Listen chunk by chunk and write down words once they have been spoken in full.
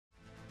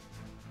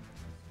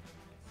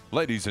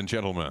Ladies and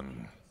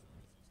gentlemen,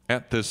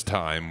 at this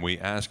time we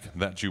ask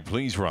that you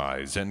please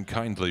rise and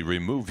kindly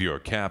remove your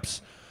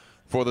caps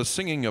for the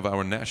singing of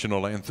our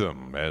national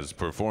anthem as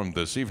performed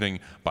this evening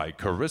by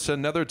Carissa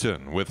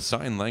Netherton with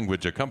sign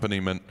language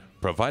accompaniment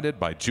provided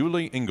by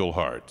Julie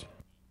Inglehart.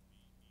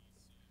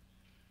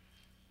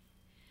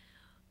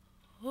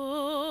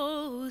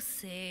 Oh,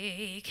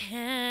 say,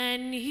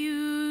 can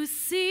you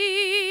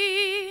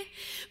see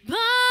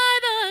by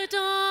the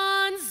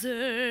dawn's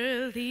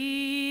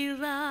early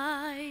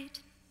light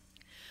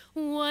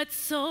what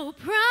so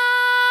proudly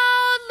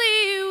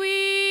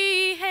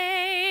we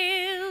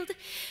hailed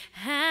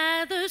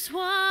at the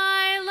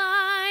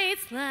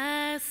twilight's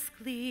last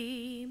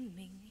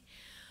gleaming,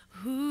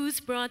 whose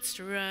broad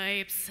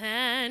stripes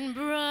and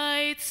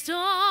bright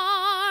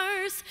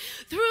stars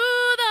through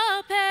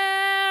the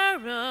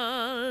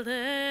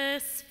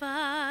perilous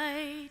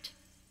fight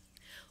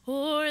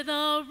o'er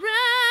the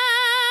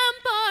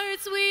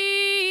ramparts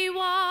we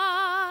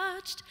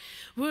watched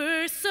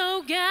were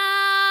so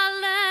gallantly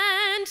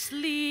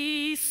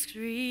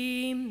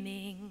streaming.